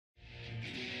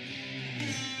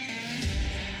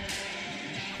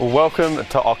Well, welcome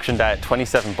to auction day at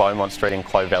 27 Beaumont Street in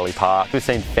Clovelly Park. We've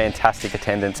seen fantastic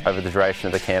attendance over the duration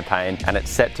of the campaign and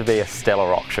it's set to be a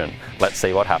stellar auction. Let's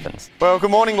see what happens. Well, good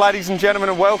morning ladies and gentlemen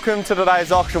and welcome to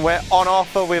today's auction. We're on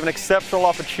offer. We have an exceptional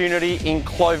opportunity in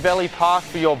Clovelly Park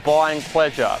for your buying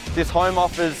pleasure. This home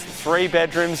offers 3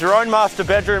 bedrooms, your own master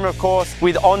bedroom of course,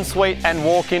 with ensuite and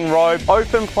walk-in robe,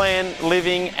 open plan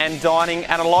living and dining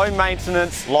and a low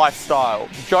maintenance lifestyle.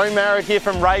 Joe Merritt here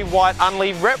from Ray White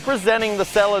Unley representing the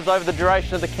sellers over the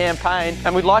duration of the campaign,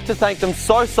 and we'd like to thank them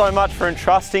so much for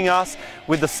entrusting us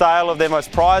with the sale of their most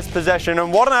prized possession,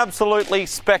 and what an absolutely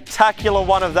spectacular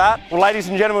one of that. Well, ladies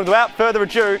and gentlemen, without further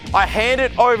ado, I hand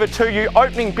it over to you.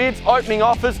 Opening bids, opening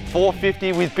offers,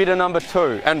 $450 with bidder number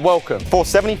 2, and welcome.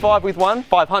 $475 with 1,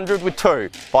 $500 with 2,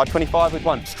 $525 with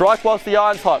 1. Strike whilst the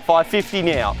iron's hot, $550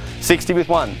 now, $60 with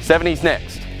 1, $70's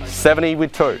next, $70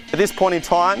 with 2. At this point in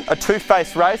time, a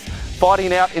two-faced race,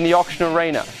 fighting out in the auction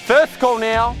arena. First call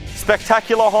now,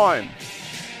 spectacular home.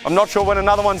 I'm not sure when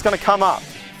another one's going to come up.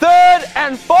 Third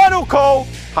and final call,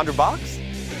 $100 bucks.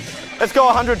 Let's go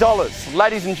 $100.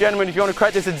 Ladies and gentlemen, if you want to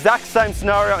create this exact same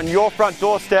scenario on your front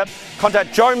doorstep,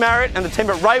 contact Joe Merritt and the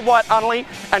team at Ray White Unley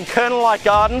and Colonel Light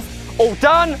Gardens. All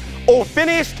done, all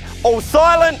finished, all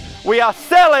silent. We are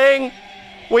selling,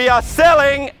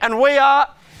 and we are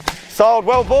sold.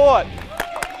 Well bought.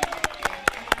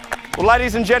 Well,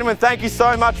 ladies and gentlemen, thank you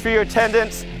so much for your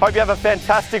attendance. Hope you have a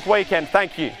fantastic weekend.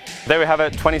 Thank you. There we have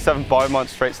it, 27 Beaumont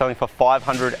Street, selling for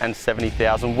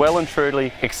 $570,000, well and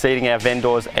truly exceeding our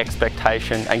vendors'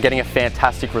 expectation and getting a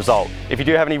fantastic result. If you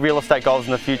do have any real estate goals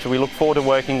in the future, we look forward to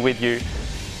working with you.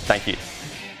 Thank you.